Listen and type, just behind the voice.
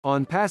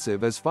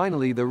OnPassive is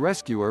finally the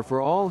rescuer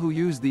for all who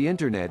use the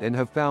internet and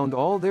have found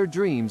all their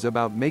dreams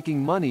about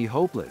making money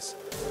hopeless.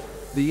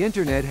 The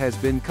internet has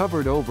been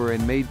covered over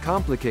and made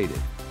complicated,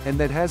 and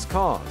that has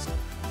caused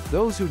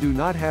those who do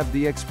not have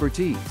the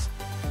expertise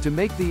to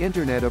make the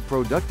internet a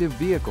productive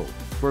vehicle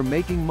for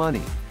making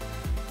money.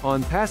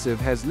 OnPassive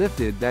has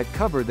lifted that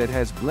cover that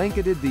has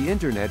blanketed the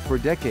internet for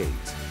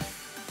decades.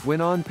 When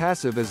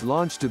OnPassive is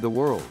launched to the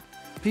world,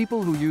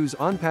 people who use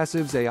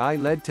OnPassive's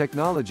AI-led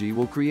technology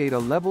will create a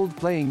leveled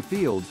playing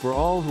field for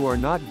all who are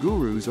not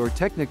gurus or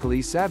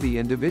technically savvy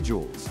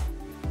individuals.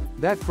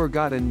 That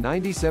forgotten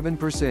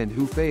 97%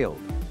 who failed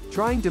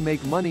trying to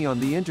make money on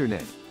the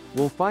internet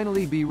will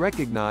finally be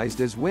recognized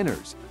as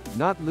winners,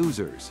 not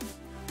losers.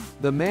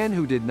 The man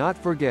who did not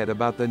forget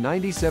about the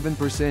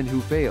 97%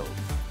 who failed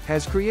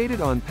has created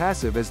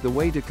OnPassive as the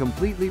way to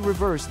completely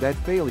reverse that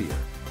failure.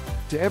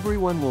 To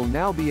everyone will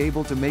now be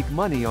able to make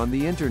money on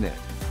the internet.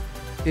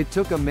 It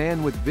took a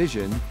man with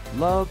vision,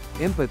 love,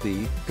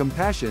 empathy,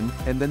 compassion,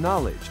 and the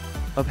knowledge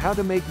of how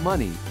to make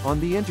money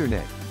on the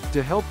internet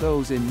to help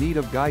those in need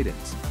of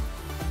guidance.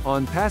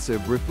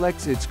 OnPassive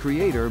reflects its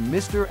creator,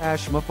 Mr.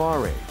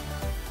 Mufareh.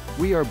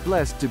 We are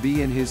blessed to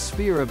be in his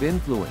sphere of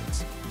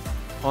influence.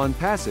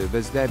 OnPassive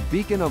is that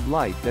beacon of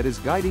light that is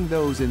guiding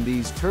those in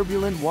these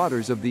turbulent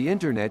waters of the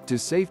internet to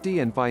safety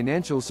and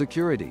financial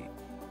security.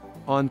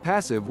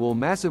 OnPassive will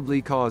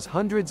massively cause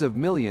hundreds of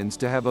millions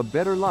to have a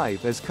better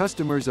life as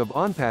customers of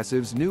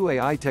OnPassive's new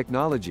AI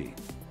technology.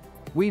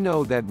 We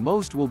know that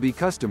most will be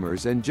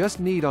customers and just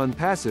need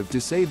OnPassive to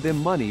save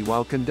them money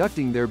while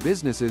conducting their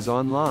businesses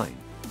online.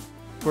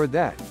 For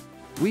that,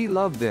 we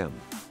love them.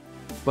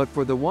 But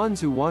for the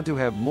ones who want to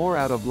have more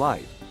out of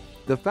life,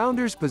 the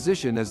founder's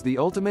position is the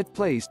ultimate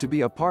place to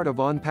be a part of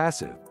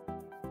OnPassive.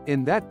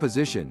 In that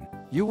position,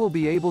 you will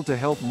be able to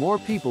help more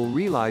people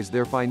realize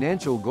their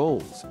financial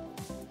goals.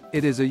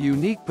 It is a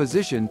unique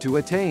position to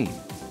attain.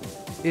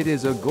 It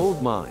is a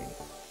goldmine.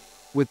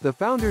 With the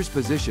founder's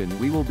position,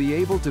 we will be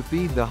able to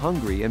feed the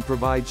hungry and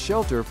provide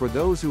shelter for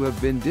those who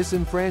have been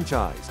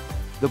disenfranchised,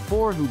 the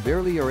poor who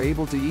barely are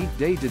able to eat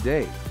day to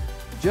day,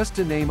 just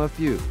to name a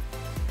few.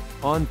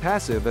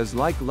 OnPassive is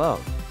like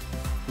love.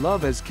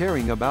 Love is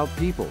caring about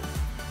people.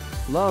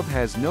 Love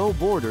has no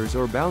borders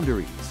or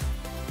boundaries.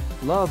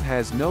 Love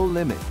has no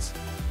limits.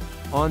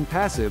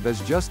 OnPassive is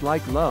just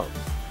like love.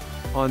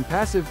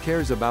 OnPassive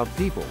cares about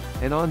people,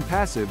 and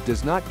OnPassive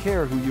does not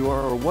care who you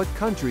are or what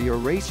country or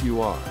race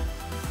you are.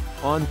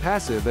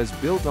 OnPassive is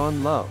built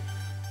on love.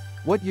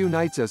 What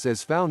unites us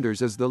as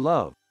founders is the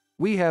love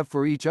we have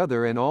for each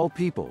other and all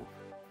people.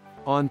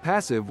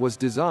 OnPassive was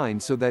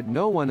designed so that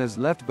no one is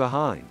left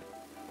behind.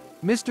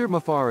 Mr.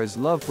 Mufareh's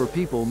love for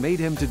people made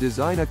him to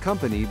design a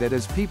company that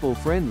is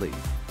people-friendly.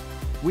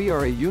 We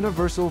are a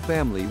universal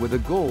family with a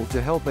goal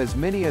to help as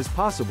many as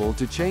possible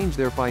to change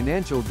their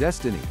financial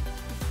destiny.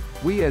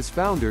 We as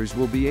founders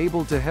will be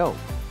able to help.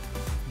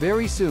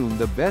 Very soon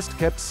the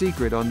best-kept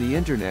secret on the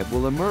internet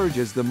will emerge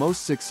as the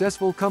most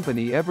successful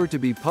company ever to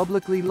be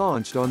publicly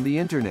launched on the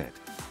internet.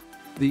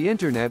 The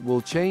internet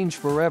will change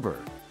forever.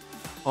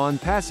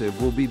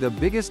 OnPassive will be the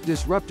biggest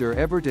disruptor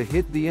ever to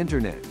hit the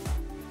internet.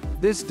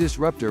 This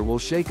disruptor will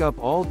shake up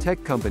all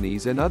tech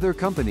companies and other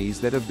companies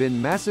that have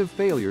been massive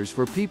failures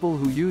for people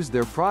who use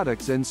their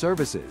products and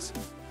services.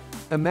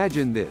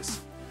 Imagine this.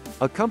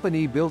 A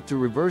company built to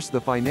reverse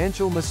the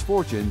financial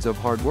misfortunes of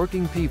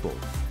hardworking people.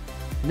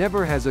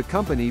 Never has a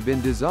company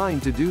been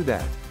designed to do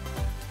that.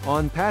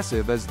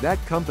 OnPassive is that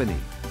company.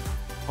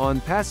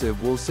 OnPassive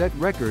will set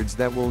records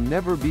that will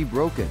never be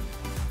broken.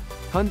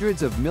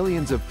 Hundreds of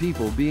millions of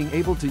people being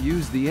able to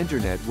use the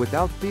internet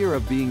without fear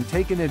of being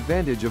taken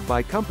advantage of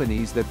by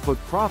companies that put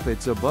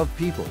profits above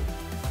people.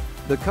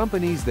 The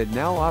companies that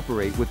now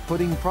operate with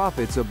putting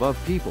profits above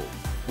people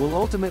will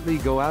ultimately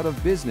go out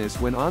of business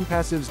when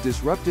OnPassive's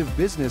disruptive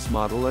business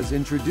model is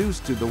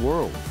introduced to the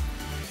world.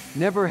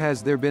 Never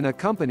has there been a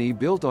company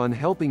built on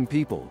helping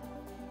people.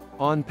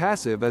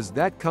 OnPassive is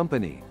that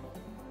company.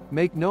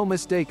 Make no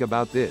mistake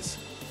about this,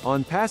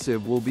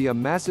 OnPassive will be a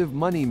massive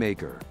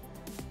moneymaker.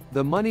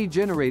 The money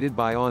generated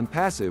by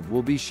OnPassive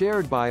will be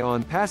shared by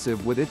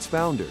OnPassive with its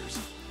founders.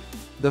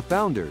 The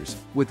founders,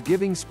 with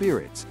giving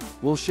spirits,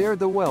 will share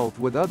the wealth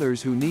with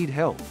others who need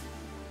help.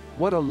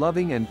 What a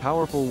loving and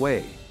powerful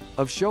way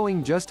of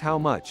showing just how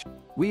much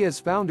we as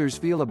founders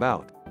feel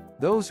about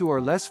those who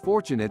are less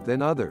fortunate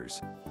than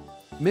others.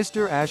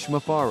 Mr.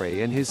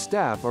 Mufareh and his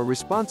staff are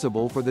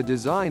responsible for the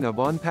design of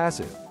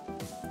OnPassive.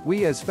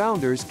 We as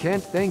founders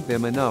can't thank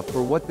them enough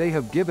for what they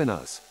have given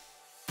us.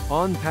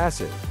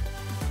 OnPassive.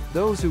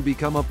 Those who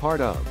become a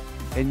part of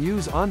and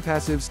use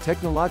OnPassive's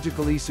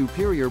technologically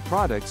superior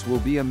products will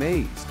be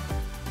amazed.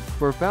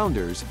 For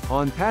founders,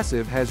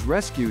 OnPassive has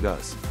rescued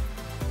us.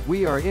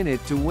 We are in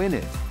it to win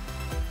it.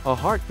 A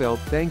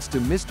heartfelt thanks to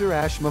Mr.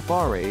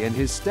 Mufareh and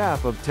his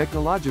staff of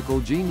technological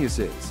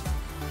geniuses.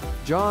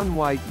 John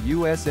White,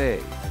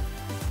 USA.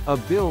 A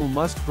Bill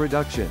Must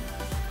production.